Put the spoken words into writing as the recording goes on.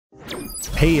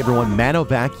Hey everyone, Mano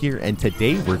back here, and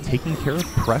today we're taking care of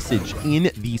Presage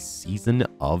in the Season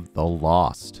of the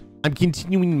Lost. I'm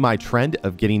continuing my trend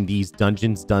of getting these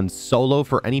dungeons done solo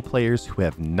for any players who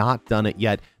have not done it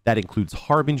yet. That includes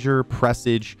Harbinger,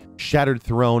 Presage, Shattered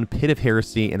Throne, Pit of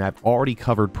Heresy, and I've already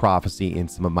covered Prophecy in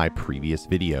some of my previous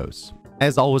videos.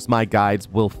 As always, my guides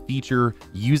will feature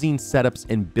using setups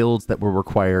and builds that will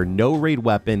require no raid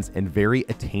weapons and very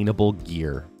attainable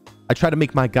gear. I try to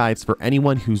make my guides for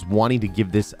anyone who's wanting to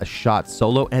give this a shot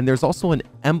solo, and there's also an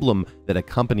emblem that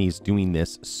accompanies doing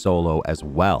this solo as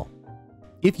well.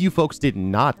 If you folks did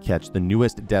not catch the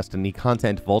newest Destiny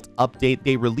Content Vault update,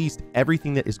 they released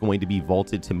everything that is going to be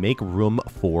vaulted to make room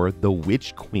for the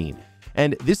Witch Queen.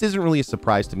 And this isn't really a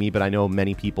surprise to me, but I know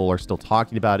many people are still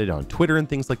talking about it on Twitter and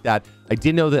things like that. I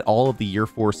did know that all of the Year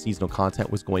 4 seasonal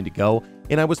content was going to go,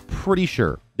 and I was pretty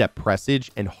sure that Presage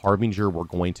and Harbinger were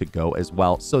going to go as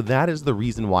well. So that is the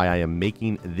reason why I am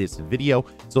making this video.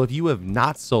 So if you have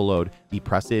not soloed the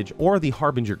Presage or the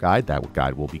Harbinger guide, that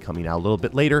guide will be coming out a little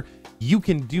bit later, you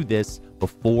can do this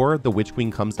before the Witch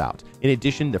Queen comes out. In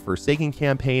addition, the Forsaken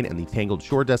campaign and the Tangled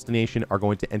Shore destination are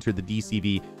going to enter the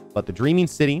DCV, but the Dreaming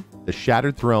City, the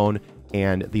Shattered Throne,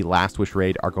 and the Last Wish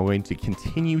raid are going to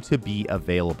continue to be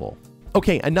available.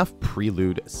 Okay, enough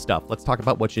prelude stuff. Let's talk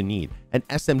about what you need. An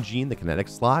SMG in the kinetic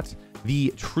slot.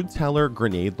 The Truth Teller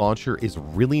grenade launcher is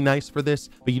really nice for this,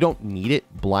 but you don't need it.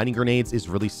 Blinding grenades is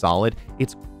really solid.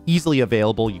 It's easily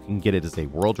available. You can get it as a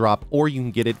world drop, or you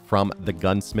can get it from the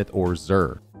gunsmith or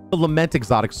Zur. The Lament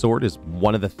exotic sword is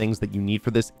one of the things that you need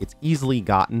for this. It's easily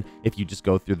gotten if you just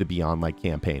go through the Beyond Light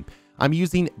campaign. I'm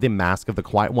using the Mask of the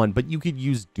Quiet One, but you could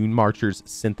use Dune Marchers,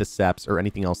 Syntheseps, or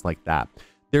anything else like that.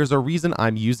 There's a reason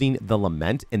I'm using the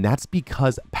Lament, and that's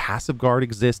because Passive Guard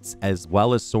exists as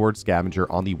well as Sword Scavenger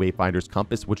on the Wayfinder's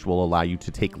Compass, which will allow you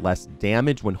to take less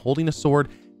damage when holding a sword,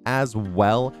 as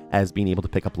well as being able to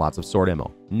pick up lots of sword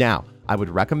ammo. Now, I would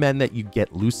recommend that you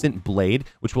get Lucent Blade,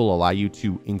 which will allow you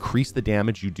to increase the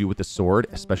damage you do with the sword,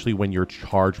 especially when you're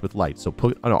charged with light. So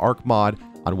put an arc mod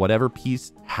on whatever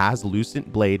piece has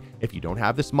Lucent Blade. If you don't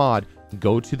have this mod,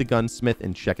 go to the gunsmith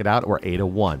and check it out, or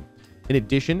 801. In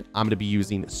addition, I'm going to be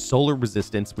using Solar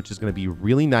Resistance, which is going to be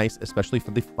really nice, especially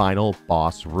for the final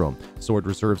boss room. Sword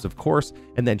Reserves, of course,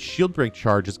 and then Shield Break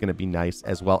Charge is going to be nice,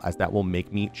 as well as that will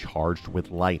make me charged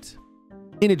with light.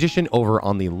 In addition, over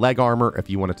on the leg armor, if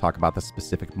you want to talk about the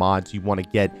specific mods, you want to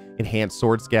get Enhanced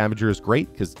Sword Scavenger is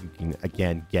great because you can,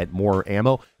 again, get more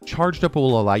ammo. Charged Up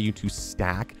will allow you to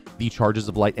stack the charges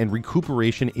of light, and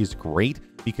Recuperation is great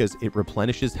because it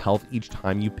replenishes health each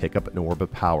time you pick up an orb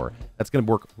of power. That's going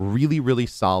to work really, really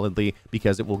solidly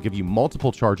because it will give you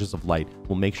multiple charges of light.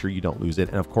 We'll make sure you don't lose it.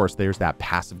 And of course, there's that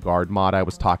Passive Guard mod I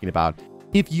was talking about.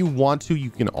 If you want to, you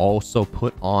can also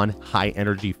put on High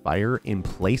Energy Fire in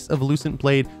place of Lucent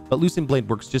Blade, but Lucent Blade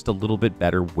works just a little bit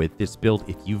better with this build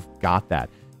if you've got that.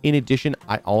 In addition,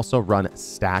 I also run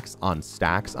stacks on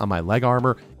my leg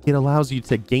armor. It allows you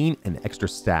to gain an extra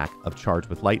stack of Charge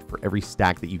with Light for every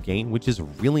stack that you gain, which is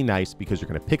really nice because you're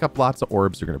going to pick up lots of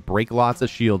orbs, you're going to break lots of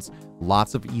shields,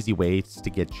 lots of easy ways to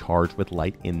get Charged with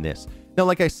Light in this. Now,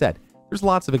 like I said, there's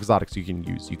lots of exotics you can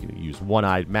use. You can use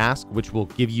One-Eyed Mask, which will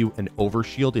give you an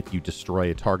overshield if you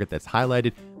destroy a target that's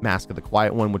highlighted. Mask of the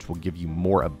Quiet One, which will give you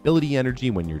more ability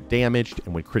energy when you're damaged,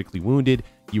 and when critically wounded,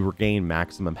 you regain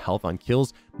maximum health on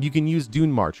kills. You can use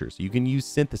Dune Marchers. You can use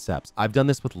Syntheseps. I've done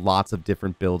this with lots of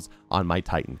different builds on my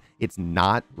Titan. It's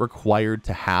not required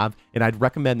to have, and I'd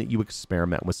recommend that you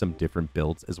experiment with some different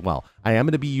builds as well. I am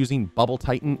going to be using Bubble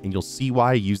Titan, and you'll see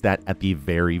why I use that at the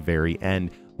very, very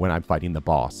end when I'm fighting the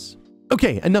boss.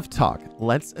 Okay, enough talk.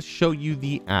 Let's show you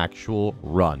the actual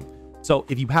run. So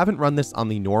if you haven't run this on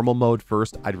the normal mode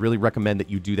first, I'd really recommend that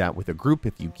you do that with a group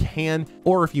if you can,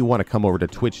 or if you want to come over to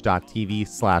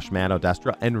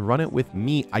twitch.tv/manodestra and run it with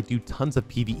me. I do tons of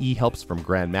PvE helps from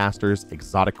Grandmasters,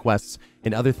 exotic quests,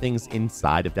 and other things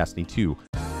inside of Destiny 2.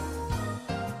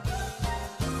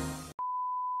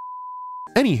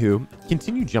 Anywho,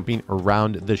 continue jumping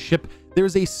around the ship.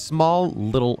 There's a small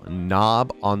little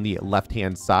knob on the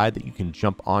left-hand side that you can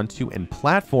jump onto and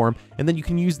platform, and then you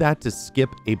can use that to skip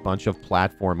a bunch of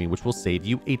platforming, which will save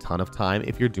you a ton of time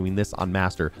if you're doing this on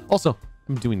Master. Also,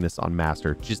 I'm doing this on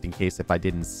Master, just in case if I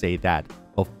didn't say that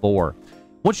before.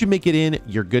 Once you make it in,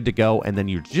 you're good to go, and then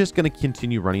you're just going to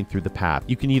continue running through the path.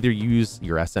 You can either use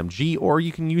your SMG or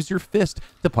you can use your fist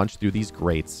to punch through these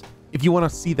grates. If you want to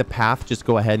see the path, just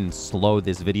go ahead and slow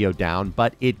this video down,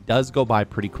 but it does go by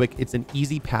pretty quick. It's an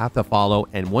easy path to follow,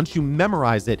 and once you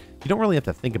memorize it, you don't really have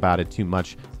to think about it too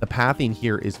much. The pathing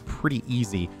here is pretty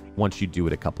easy once you do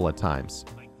it a couple of times.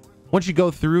 Once you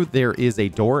go through, there is a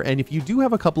door, and if you do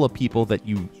have a couple of people that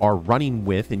you are running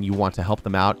with and you want to help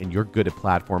them out and you're good at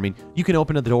platforming, you can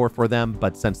open the door for them,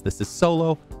 but since this is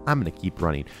solo, I'm going to keep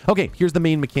running. Okay, here's the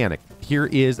main mechanic. Here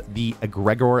is the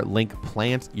egregor link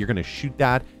plant. You're going to shoot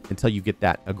that until you get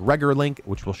that egregor link,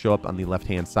 which will show up on the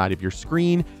left-hand side of your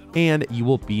screen, and you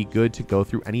will be good to go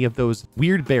through any of those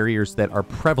weird barriers that are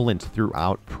prevalent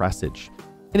throughout Presage.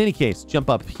 In any case, jump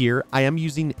up here. I am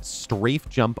using strafe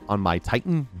jump on my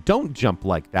Titan. Don't jump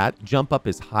like that. Jump up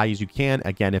as high as you can.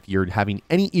 Again, if you're having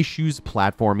any issues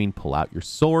platforming, pull out your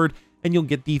sword and you'll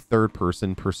get the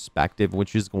third-person perspective,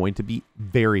 which is going to be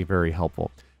very, very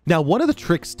helpful. Now, one of the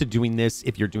tricks to doing this,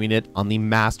 if you're doing it on the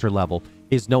master level,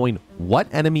 is knowing what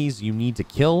enemies you need to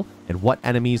kill and what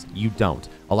enemies you don't.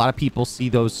 A lot of people see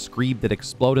those screeb that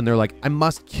explode and they're like, I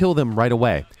must kill them right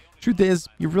away. Truth is,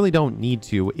 you really don't need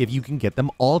to if you can get them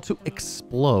all to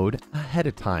explode ahead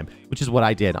of time, which is what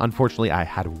I did. Unfortunately, I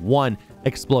had one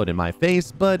explode in my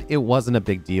face, but it wasn't a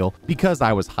big deal because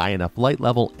I was high enough light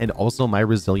level and also my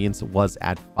resilience was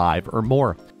at 5 or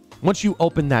more. Once you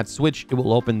open that switch, it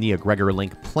will open the egregor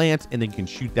link plant and then you can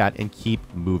shoot that and keep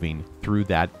moving through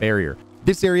that barrier.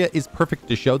 This area is perfect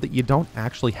to show that you don't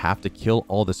actually have to kill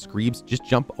all the screebs, just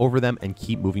jump over them and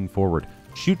keep moving forward.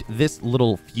 Shoot this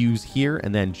little fuse here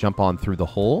and then jump on through the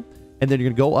hole. And then you're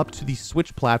going to go up to the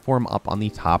switch platform up on the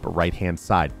top right-hand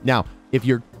side. Now, if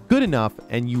you're good enough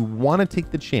and you want to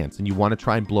take the chance and you want to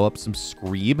try and blow up some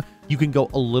screeb, you can go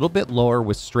a little bit lower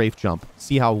with strafe jump.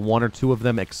 See how 1 or 2 of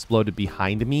them exploded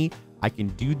behind me? I can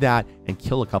do that and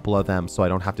kill a couple of them so I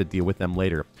don't have to deal with them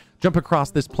later. Jump across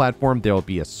this platform, there will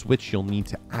be a switch you'll need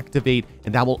to activate,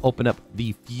 and that will open up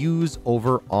the fuse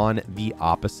over on the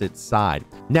opposite side.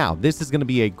 Now, this is going to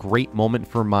be a great moment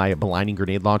for my blinding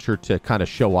grenade launcher to kind of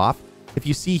show off. If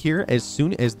you see here, as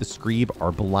soon as the screeb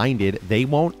are blinded, they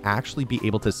won't actually be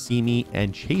able to see me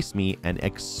and chase me and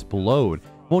explode.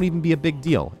 Won't even be a big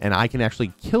deal, and I can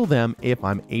actually kill them if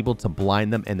I'm able to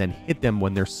blind them and then hit them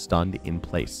when they're stunned in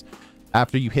place.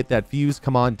 After you hit that fuse,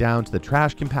 come on down to the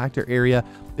trash compactor area.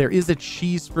 There is a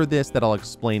cheese for this that I'll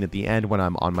explain at the end when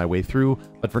I'm on my way through.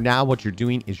 But for now, what you're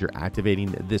doing is you're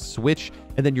activating this switch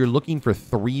and then you're looking for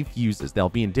 3 fuses. They'll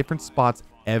be in different spots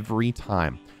every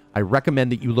time. I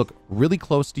recommend that you look really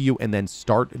close to you and then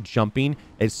start jumping.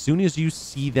 As soon as you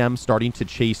see them starting to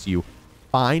chase you,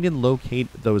 find and locate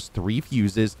those 3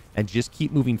 fuses and just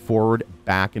keep moving forward,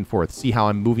 back and forth. See how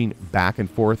I'm moving back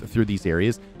and forth through these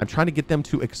areas? I'm trying to get them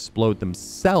to explode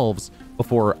themselves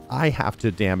before I have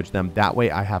to damage them. That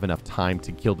way I have enough time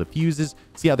to kill the fuses.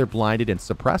 See how they're blinded and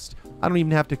suppressed? I don't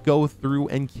even have to go through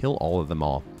and kill all of them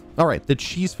all. All right, the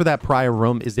cheese for that prior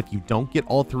room is if you don't get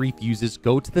all 3 fuses,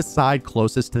 go to the side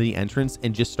closest to the entrance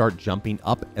and just start jumping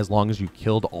up as long as you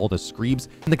killed all the screebs.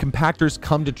 And the compactors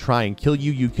come to try and kill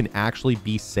you, you can actually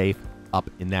be safe up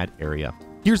in that area.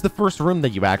 Here's the first room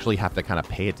that you actually have to kind of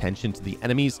pay attention to the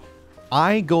enemies.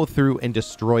 I go through and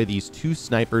destroy these 2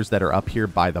 snipers that are up here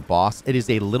by the boss. It is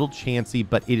a little chancy,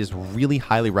 but it is really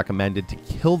highly recommended to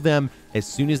kill them as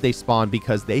soon as they spawn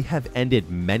because they have ended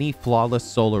many flawless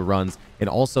solo runs and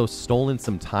also stolen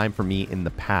some time from me in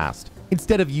the past.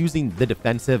 Instead of using the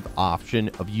defensive option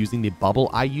of using the bubble,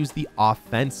 I use the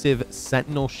offensive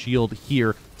sentinel shield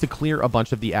here to clear a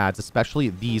bunch of the ads, especially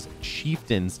these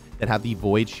chieftains that have the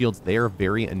void shields. They are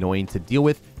very annoying to deal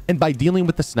with. And by dealing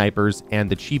with the snipers and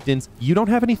the chieftains, you don't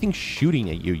have anything shooting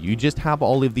at you. You just have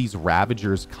all of these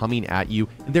ravagers coming at you,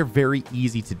 and they're very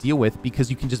easy to deal with because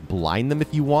you can just blind them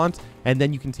if you want, and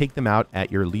then you can take them out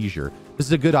at your leisure. This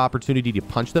is a good opportunity to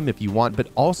punch them if you want, but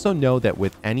also know that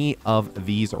with any of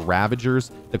these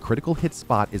ravagers, the critical hit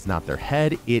spot is not their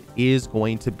head. It is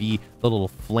going to be the little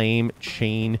flame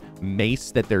chain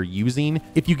mace that they're using.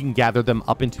 If you can gather them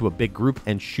up into a big group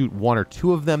and shoot 1 or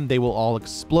 2 of them, they will all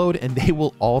explode and they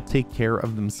will all take care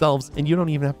of themselves, and you don't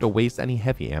even have to waste any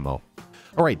heavy ammo.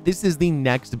 All right, this is the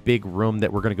next big room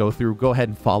that we're going to go through. Go ahead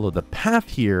and follow the path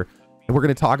here. And we're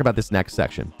going to talk about this next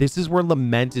section. This is where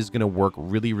Lament is going to work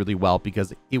really, really well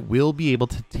because it will be able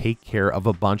to take care of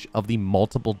a bunch of the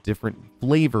multiple different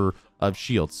flavor of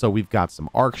shields. So we've got some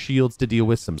arc shields to deal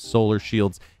with, some solar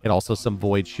shields, and also some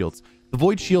void shields. The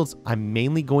void shields I'm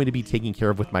mainly going to be taking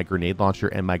care of with my grenade launcher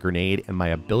and my grenade and my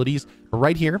abilities. But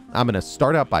right here, I'm going to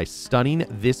start out by stunning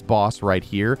this boss right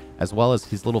here, as well as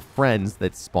his little friends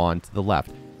that spawn to the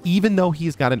left. Even though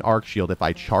he's got an arc shield, if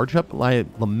I charge up my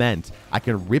Lament, I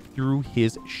can rip through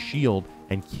his shield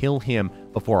and kill him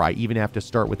before I even have to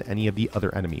start with any of the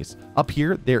other enemies. Up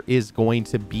here, there is going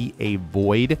to be a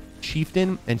Void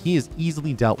Chieftain, and he is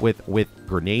easily dealt with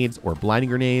grenades or blinding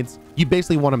grenades. You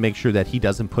basically want to make sure that he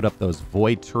doesn't put up those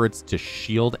Void turrets to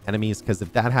shield enemies, because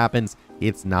if that happens,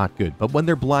 it's not good. But when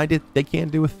they're blinded, they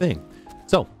can't do a thing.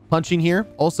 So punching here,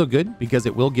 also good because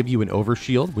it will give you an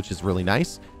overshield, which is really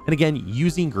nice. And again,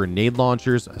 using grenade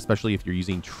launchers, especially if you're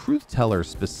using Truth Teller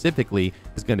specifically,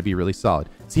 is going to be really solid.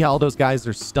 See how all those guys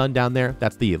are stunned down there?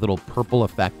 That's the little purple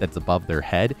effect that's above their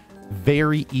head.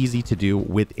 Very easy to do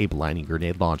with a blinding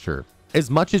grenade launcher. As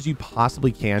much as you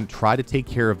possibly can, try to take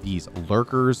care of these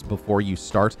lurkers before you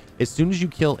start. As soon as you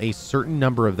kill a certain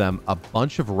number of them, a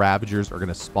bunch of Ravagers are going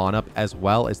to spawn up, as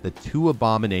well as the 2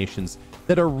 Abominations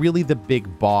that are really the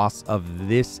big boss of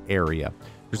this area.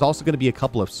 There's also going to be a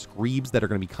couple of Screebs that are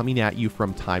going to be coming at you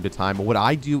from time to time. What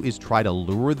I do is try to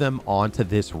lure them onto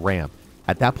this ramp.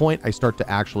 At that point, I start to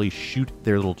actually shoot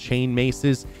their little chain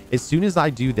maces. As soon as I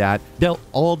do that, they'll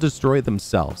all destroy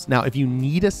themselves. Now, if you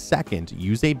need a second,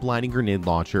 use a blinding grenade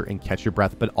launcher and catch your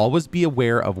breath, but always be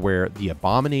aware of where the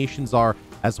Abominations are,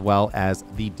 as well as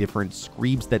the different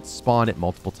Screebs that spawn at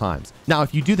multiple times. Now,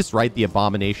 if you do this right, the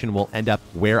Abomination will end up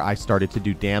where I started to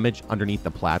do damage underneath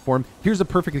the platform. Here's a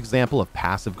perfect example of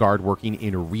passive guard working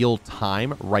in real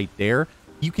time right there.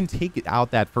 You can take out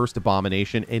that first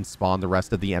Abomination and spawn the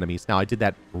rest of the enemies. Now, I did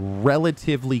that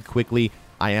relatively quickly.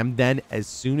 I am then, as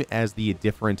soon as the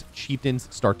different chieftains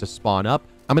start to spawn up,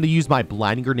 I'm going to use my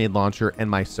blinding grenade launcher and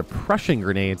my suppression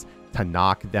grenades to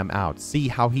knock them out. See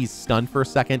how he's stunned for a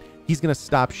second? He's going to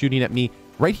stop shooting at me.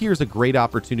 Right here is a great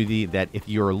opportunity that if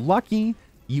you're lucky,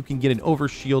 you can get an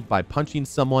overshield by punching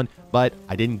someone, but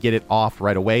I didn't get it off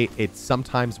right away. It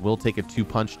sometimes will take a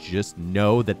 2-punch. Just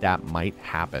know that that might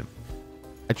happen.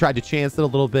 I tried to chance it a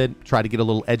little bit, tried to get a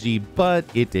little edgy, but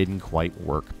it didn't quite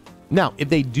work. Now, if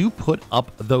they do put up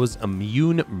those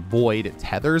immune void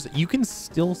tethers, you can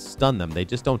still stun them. They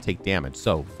just don't take damage.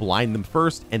 So blind them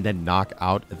first and then knock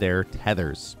out their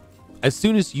tethers. As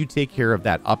soon as you take care of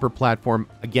that upper platform,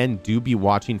 again, do be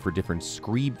watching for different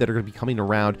Screeb that are going to be coming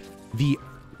around. The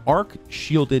Arc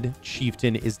Shielded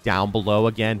Chieftain is down below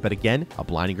again, but again, a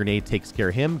blinding grenade takes care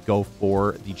of him. Go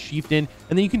for the Chieftain,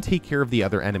 and then you can take care of the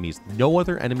other enemies. No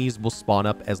other enemies will spawn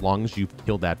up as long as you've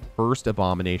killed that first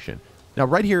Abomination. Now,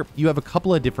 right here, you have a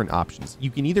couple of different options.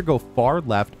 You can either go far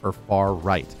left or far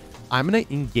right. I'm going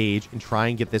to engage and try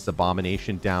and get this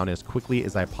Abomination down as quickly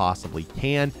as I possibly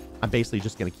can. I'm basically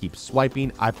just going to keep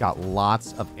swiping. I've got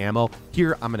lots of ammo.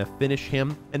 Here, I'm going to finish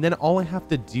him. And then all I have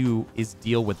to do is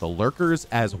deal with the lurkers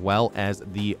as well as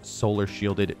the solar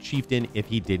shielded chieftain if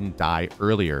he didn't die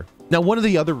earlier. Now, one of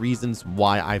the other reasons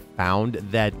why I found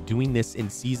that doing this in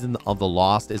Season of the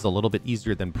Lost is a little bit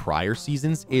easier than prior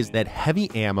seasons is that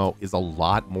heavy ammo is a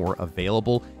lot more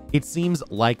available. It seems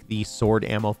like the sword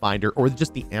ammo finder or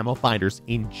just the ammo finders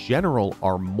in general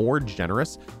are more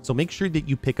generous. So make sure that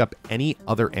you pick up any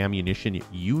other ammunition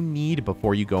you need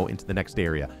before you go into the next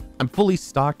area. I'm fully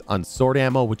stocked on sword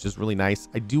ammo, which is really nice.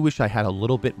 I do wish I had a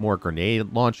little bit more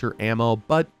grenade launcher ammo,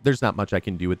 but there's not much I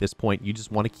can do at this point. You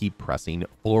just want to keep pressing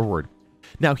forward.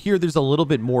 Now here, there's a little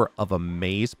bit more of a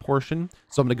maze portion,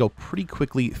 so I'm going to go pretty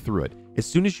quickly through it. As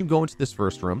soon as you go into this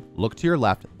first room, look to your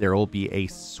left, there will be a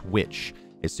switch.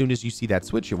 As soon as you see that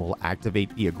switch, it will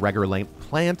activate the egregor length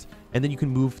plant, and then you can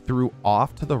move through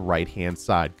off to the right-hand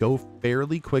side. Go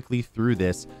fairly quickly through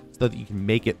this so that you can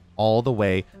make it all the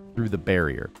way through the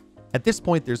barrier. At this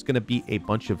point, there's going to be a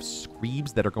bunch of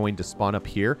Screebs that are going to spawn up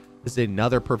here. This is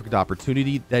another perfect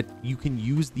opportunity that you can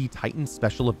use the Titan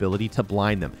special ability to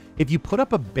blind them. If you put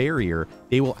up a barrier,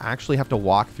 they will actually have to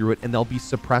walk through it, and they'll be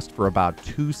suppressed for about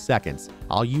 2 seconds.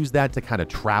 I'll use that to kind of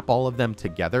trap all of them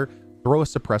together. Throw a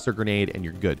suppressor grenade and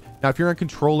you're good. Now, if you're on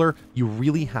controller, you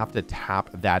really have to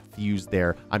tap that fuse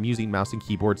there. I'm using mouse and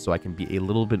keyboard so I can be a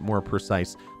little bit more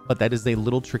precise, but that is a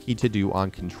little tricky to do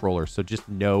on controller. So just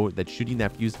know that shooting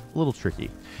that fuse is a little tricky.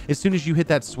 As soon as you hit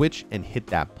that switch and hit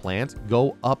that plant,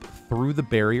 go up through the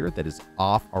barrier that is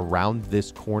off around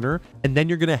this corner, and then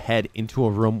you're going to head into a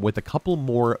room with a couple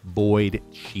more void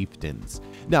chieftains.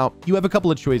 Now, you have a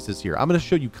couple of choices here. I'm going to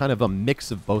show you kind of a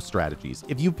mix of both strategies.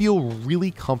 If you feel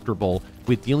really comfortable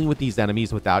with dealing with these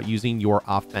enemies without using your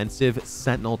offensive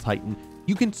Sentinel Titan,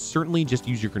 you can certainly just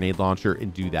use your grenade launcher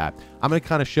and do that. I'm going to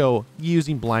kind of show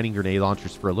using blinding grenade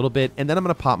launchers for a little bit, and then I'm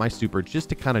going to pop my super just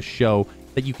to kind of show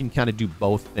that you can kind of do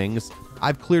both things.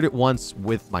 I've cleared it once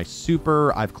with my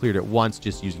super. I've cleared it once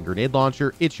just using grenade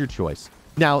launcher. It's your choice.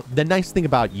 Now, the nice thing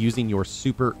about using your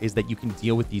super is that you can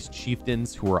deal with these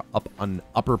chieftains who are up on an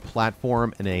upper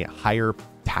platform in a higher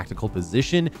tactical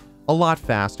position a lot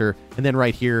faster. And then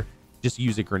right here, Just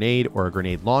use a grenade or a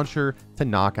grenade launcher to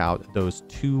knock out those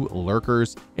 2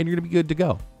 lurkers, and you're going to be good to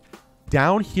go.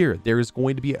 Down here, there is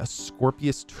going to be a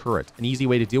Scorpius turret. An easy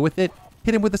way to deal with it,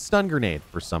 hit him with a stun grenade.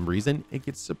 For some reason, it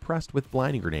gets suppressed with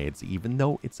blinding grenades, even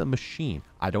though it's a machine.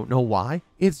 I don't know why.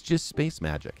 It's just space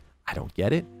magic. I don't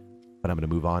get it, but I'm going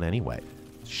to move on anyway.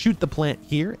 Shoot the plant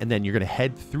here, and then you're going to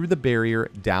head through the barrier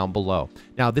down below.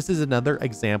 Now, this is another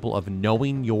example of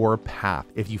knowing your path.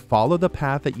 If you follow the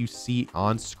path that you see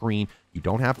on screen, you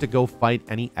don't have to go fight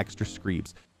any extra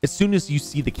screeps. As soon as you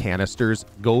see the canisters,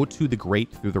 go to the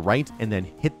grate through the right and then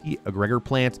hit the egregor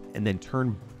plant and then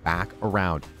turn back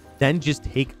around. Then just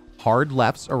take hard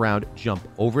lefts around, jump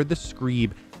over the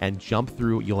screeb and jump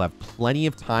through. You'll have plenty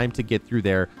of time to get through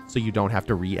there so you don't have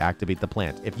to reactivate the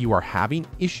plant. If you are having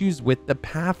issues with the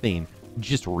pathing,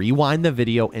 just rewind the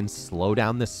video and slow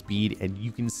down the speed and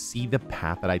you can see the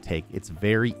path that I take. It's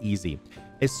very easy.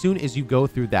 As soon as you go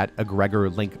through that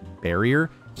egregor link barrier,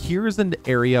 here's an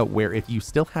area where if you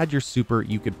still had your super,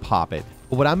 you could pop it.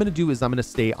 But what I'm going to do is I'm going to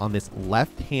stay on this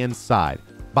left-hand side.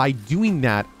 By doing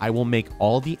that, I will make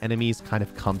all the enemies kind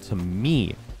of come to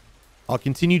me. I'll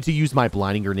continue to use my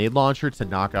blinding grenade launcher to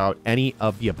knock out any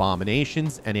of the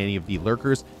abominations and any of the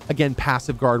lurkers. Again,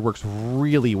 passive guard works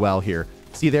really well here.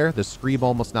 See there, the screeb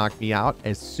almost knocked me out.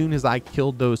 As soon as I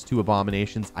killed those 2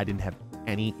 abominations, I didn't have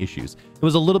any issues. It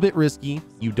was a little bit risky.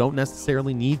 You don't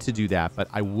necessarily need to do that, but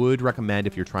I would recommend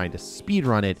if you're trying to speed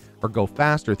run it or go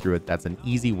faster through it, that's an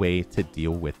easy way to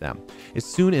deal with them. As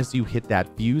soon as you hit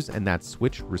that fuse and that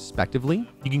switch respectively,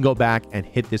 you can go back and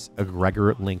hit this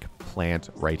egregor link plant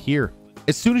right here.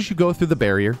 As soon as you go through the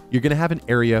barrier, you're going to have an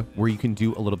area where you can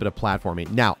do a little bit of platforming.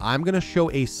 Now, I'm going to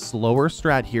show a slower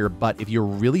strat here, but if you're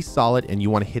really solid and you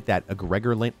want to hit that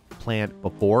egregor link plant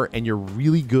before and you're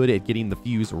really good at getting the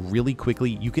fuse really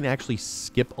quickly, you can actually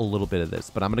skip a little bit of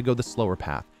this, but I'm going to go the slower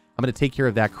path. I'm going to take care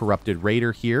of that corrupted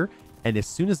raider here, and as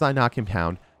soon as I knock him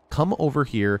down, come over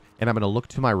here and I'm going to look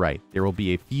to my right. There will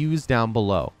be a fuse down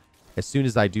below. As soon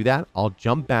as I do that, I'll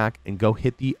jump back and go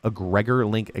hit the egregor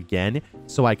link again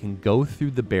so I can go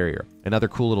through the barrier. Another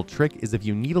cool little trick is if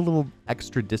you need a little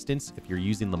extra distance, if you're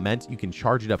using lament, you can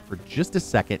charge it up for just a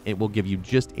second. It will give you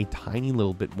just a tiny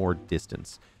little bit more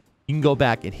distance. You can go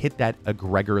back and hit that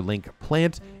egregor link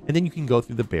plant, and then you can go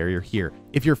through the barrier here.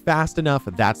 If you're fast enough,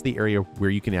 that's the area where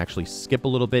you can actually skip a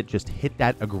little bit. Just hit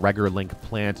that egregor link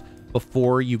plant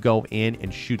before you go in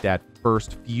and shoot that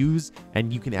first fuse,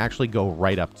 and you can actually go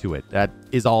right up to it. That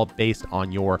is all based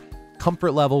on your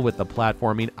comfort level with the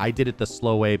platforming. I did it the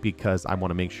slow way because I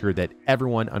want to make sure that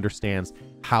everyone understands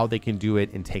how they can do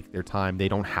it and take their time. They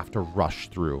don't have to rush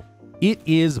through. It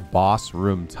is boss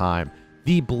room time.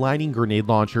 The blinding grenade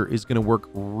launcher is going to work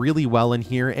really well in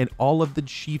here, and all of the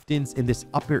chieftains in this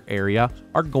upper area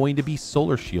are going to be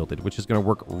solar shielded, which is going to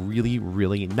work really,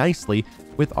 really nicely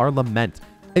with our lament.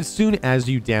 As soon as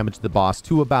you damage the boss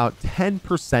to about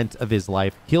 10% of his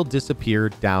life, he'll disappear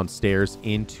downstairs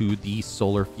into the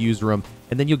solar fuse room,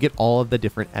 and then you'll get all of the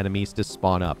different enemies to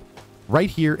spawn up. Right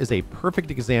here is a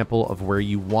perfect example of where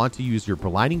you want to use your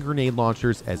blinding grenade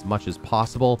launchers as much as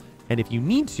possible, and if you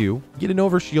need to, get an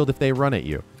overshield if they run at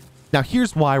you. Now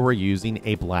here's why we're using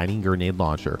a blinding grenade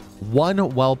launcher.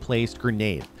 One well-placed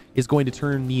grenade is going to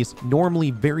turn these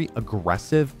normally very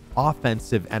aggressive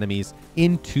offensive enemies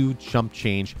into chump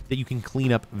change that you can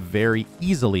clean up very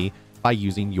easily by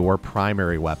using your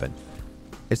primary weapon.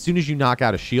 As soon as you knock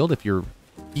out a shield, if you're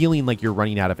feeling like you're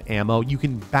running out of ammo, you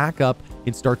can back up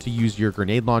and start to use your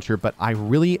grenade launcher. But I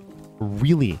really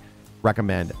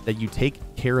recommend that you take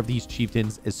care of these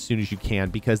chieftains as soon as you can,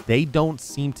 because they don't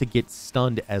seem to get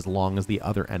stunned as long as the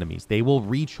other enemies. They will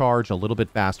recharge a little bit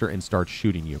faster and start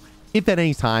shooting you. If at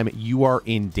any time you are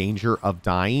in danger of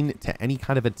dying to any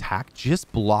kind of attack,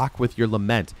 just block with your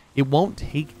lament. It won't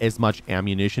take as much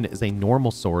ammunition as a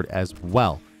normal sword as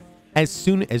well. As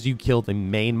soon as you kill the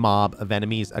main mob of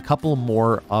enemies, a couple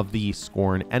more of the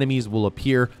Scorn enemies will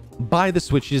appear by the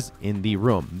switches in the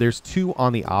room. There's 2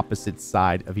 on the opposite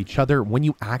side of each other. When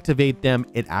you activate them,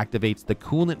 it activates the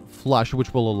coolant flush,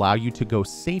 which will allow you to go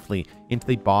safely into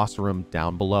the boss room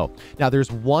down below. Now,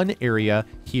 there's one area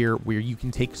here where you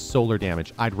can take solar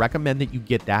damage. I'd recommend that you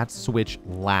get that switch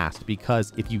last,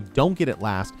 because if you don't get it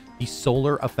last, the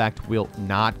solar effect will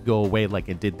not go away like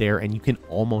it did there, and you can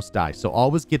almost die. So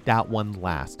always get that one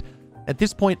last. At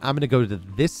this point, I'm going to go to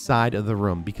this side of the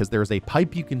room because there's a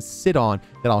pipe you can sit on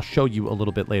that I'll show you a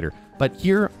little bit later. But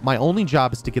here, my only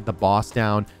job is to get the boss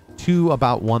down to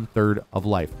about 1/3 of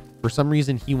life. For some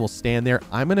reason, he will stand there.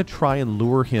 I'm going to try and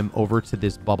lure him over to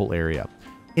this bubble area.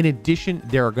 In addition,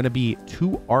 there are going to be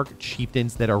 2 Arc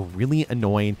Chieftains that are really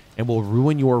annoying and will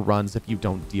ruin your runs if you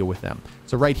don't deal with them.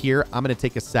 So right here, I'm going to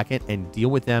take a second and deal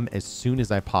with them as soon as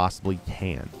I possibly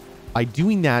can. By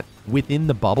doing that within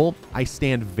the bubble, I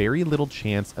stand very little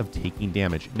chance of taking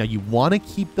damage. Now, you want to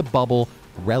keep the bubble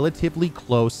relatively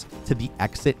close to the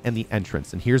exit and the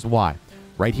entrance, and here's why.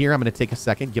 Right here, I'm going to take a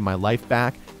second, get my life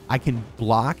back. I can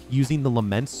block using the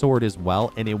Lament Sword as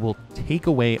well, and it will take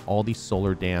away all the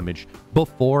solar damage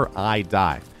before I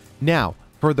die. Now,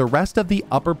 for the rest of the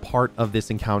upper part of this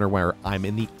encounter where I'm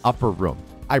in the upper room,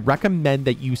 I recommend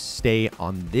that you stay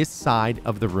on this side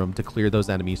of the room to clear those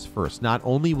enemies first. Not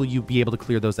only will you be able to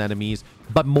clear those enemies,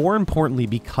 but more importantly,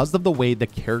 because of the way the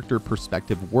character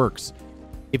perspective works,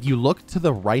 if you look to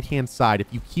the right-hand side,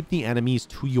 if you keep the enemies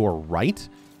to your right,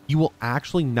 you will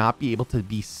actually not be able to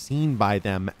be seen by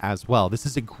them as well. This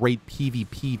is a great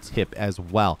PvP tip as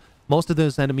well. Most of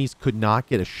those enemies could not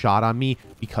get a shot on me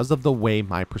because of the way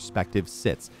my perspective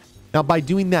sits. Now, by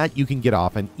doing that, you can get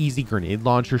off an easy grenade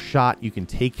launcher shot. You can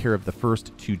take care of the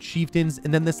first 2 chieftains,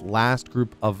 and then this last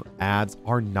group of adds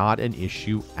are not an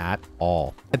issue at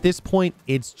all. At this point,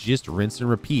 it's just rinse and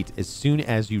repeat. As soon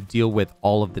as you deal with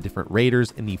all of the different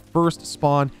raiders in the first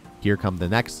spawn, here come the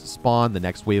next spawn, the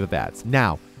next wave of adds.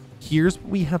 Now, here's what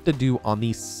we have to do on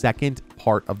the second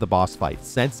part of the boss fight.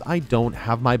 Since I don't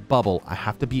have my bubble, I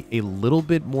have to be a little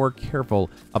bit more careful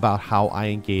about how I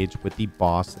engage with the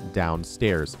boss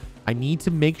downstairs. I need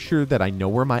to make sure that I know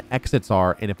where my exits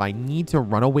are, and if I need to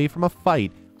run away from a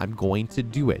fight, I'm going to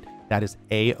do it. That is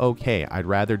a-okay. I'd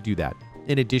rather do that.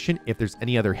 In addition, if there's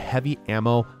any other heavy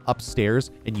ammo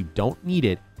upstairs and you don't need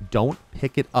it, don't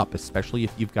pick it up, especially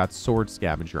if you've got Sword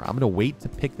Scavenger. I'm going to wait to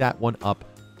pick that one up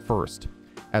first.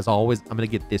 As always, I'm going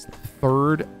to get this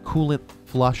 3rd coolant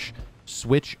flush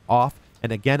switch off.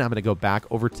 And again, I'm going to go back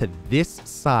over to this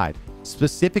side,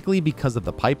 specifically because of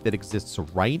the pipe that exists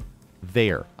right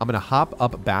there. I'm going to hop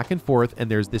up back and forth,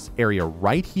 and there's this area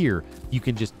right here. You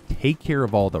can just take care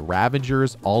of all the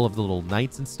Ravagers, all of the little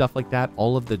knights and stuff like that,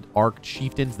 all of the Arc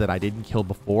Chieftains that I didn't kill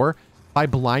before. By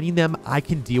blinding them, I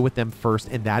can deal with them first,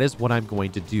 and that is what I'm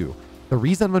going to do. The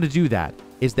reason I'm going to do that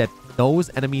is that those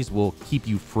enemies will keep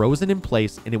you frozen in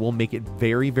place, and it will make it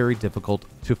very, very difficult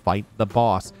to fight the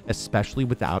boss, especially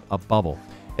without a bubble.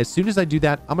 As soon as I do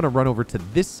that, I'm going to run over to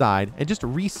this side and just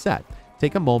reset.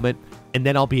 Take a moment, and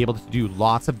then I'll be able to do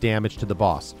lots of damage to the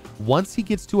boss. Once he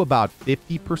gets to about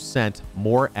 50%,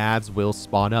 more adds will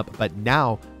spawn up, but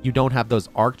now you don't have those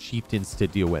Arc Chieftains to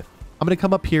deal with. I'm going to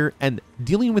come up here, and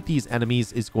dealing with these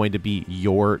enemies is going to be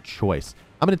your choice.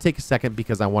 I'm going to take a second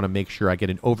because I want to make sure I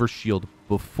get an overshield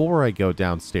before I go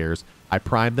downstairs. I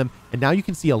prime them, and now you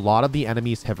can see a lot of the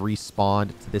enemies have respawned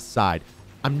to this side.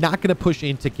 I'm not going to push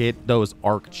in to get those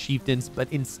Arc Chieftains,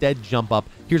 but instead jump up.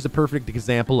 Here's a perfect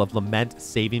example of Lament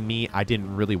saving me. I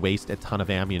didn't really waste a ton of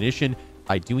ammunition.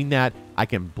 By doing that, I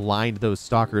can blind those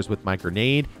stalkers with my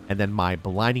grenade, and then my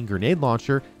blinding grenade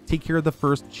launcher, take care of the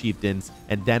first chieftains,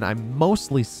 and then I'm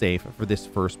mostly safe for this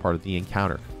first part of the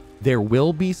encounter. There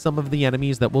will be some of the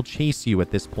enemies that will chase you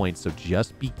at this point, so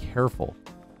just be careful.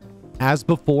 As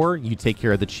before, you take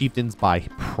care of the chieftains by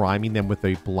priming them with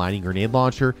a blinding grenade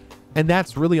launcher, and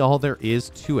that's really all there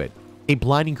is to it. A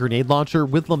blinding grenade launcher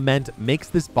with Lament makes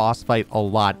this boss fight a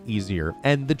lot easier,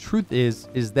 and the truth is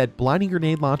that blinding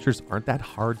grenade launchers aren't that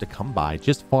hard to come by.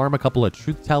 Just farm a couple of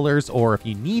truth tellers, or if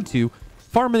you need to,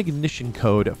 farm an ignition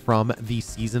code from the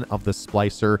Season of the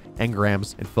Splicer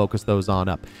engrams and focus those on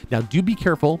up. Now, do be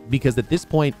careful, because at this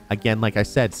point, again, like I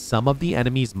said, some of the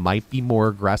enemies might be more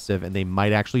aggressive and they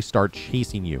might actually start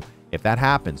chasing you. If that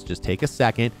happens, just take a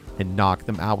second and knock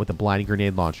them out with a blinding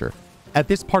grenade launcher. At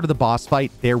this part of the boss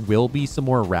fight, there will be some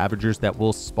more Ravagers that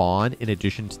will spawn in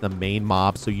addition to the main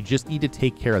mob, so you just need to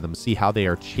take care of them. See how they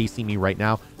are chasing me right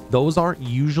now? Those aren't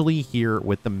usually here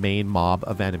with the main mob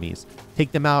of enemies.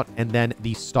 Take them out, and then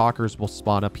the stalkers will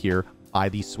spawn up here by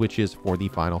these switches for the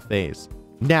final phase.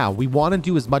 Now, we want to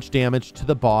do as much damage to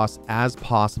the boss as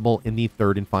possible in the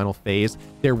third and final phase.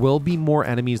 There will be more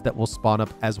enemies that will spawn up,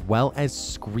 as well as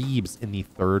Screebs in the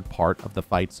third part of the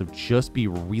fight, so just be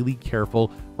really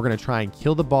careful. We're going to try and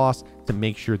kill the boss to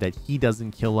make sure that he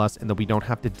doesn't kill us and that we don't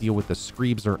have to deal with the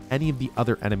Screebs or any of the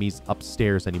other enemies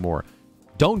upstairs anymore.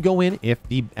 Don't go in if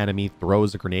the enemy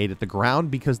throws a grenade at the ground,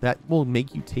 because that will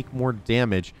make you take more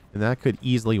damage, and that could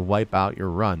easily wipe out your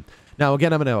run. Now,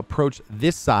 again, I'm going to approach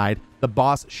this side. The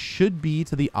boss should be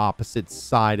to the opposite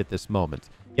side at this moment.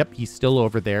 Yep, he's still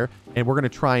over there, and we're going to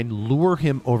try and lure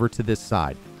him over to this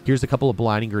side. Here's a couple of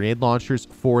blinding grenade launchers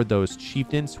for those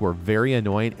chieftains who are very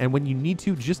annoying, and when you need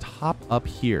to, just hop up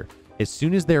here. As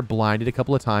soon as they're blinded a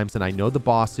couple of times, and I know the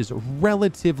boss is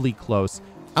relatively close,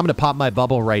 I'm going to pop my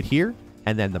bubble right here,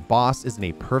 and then the boss is in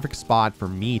a perfect spot for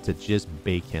me to just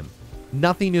bake him.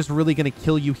 Nothing is really going to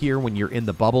kill you here when you're in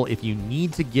the bubble. If you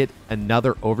need to get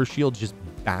another overshield, just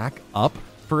back up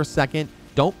for a second.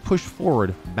 Don't push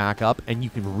forward, back up, and you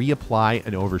can reapply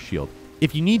an overshield.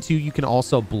 If you need to, you can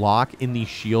also block in the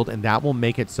shield, and that will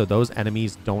make it so those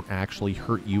enemies don't actually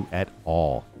hurt you at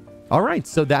all. All right,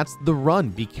 so that's the run.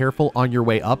 Be careful on your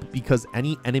way up because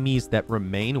any enemies that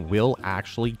remain will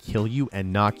actually kill you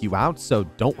and knock you out. So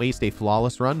don't waste a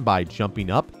flawless run by jumping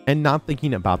up and not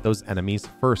thinking about those enemies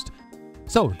first.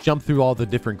 So jump through all the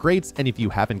different grades, and if you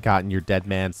haven't gotten your dead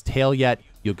man's tail yet,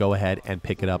 you'll go ahead and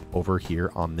pick it up over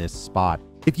here on this spot.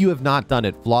 If you have not done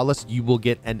it flawless, you will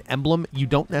get an emblem. You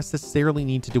don't necessarily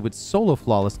need to do it solo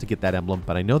flawless to get that emblem,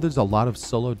 but I know there's a lot of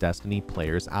solo Destiny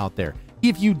players out there.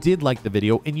 If you did like the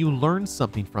video and you learned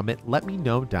something from it, let me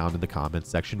know down in the comments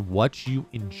section what you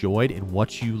enjoyed and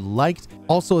what you liked.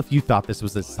 Also, if you thought this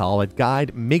was a solid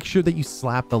guide, make sure that you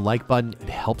slap the like button. It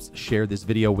helps share this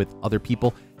video with other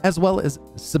people, as well as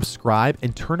subscribe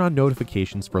and turn on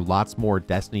notifications for lots more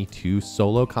Destiny 2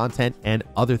 solo content and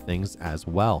other things as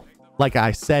well. Like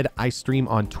I said, I stream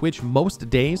on Twitch most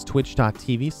days,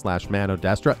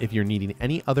 twitch.tv/manodestra. If you're needing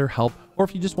any other help, or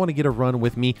if you just want to get a run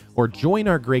with me or join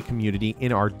our great community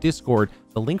in our Discord,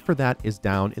 the link for that is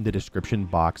down in the description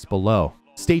box below.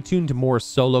 Stay tuned to more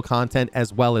solo content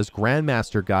as well as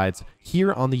Grandmaster guides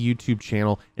here on the YouTube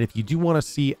channel. And if you do want to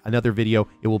see another video,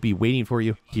 it will be waiting for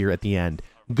you here at the end.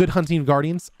 Good hunting,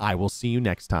 Guardians. I will see you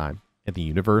next time in the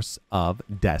universe of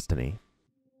Destiny.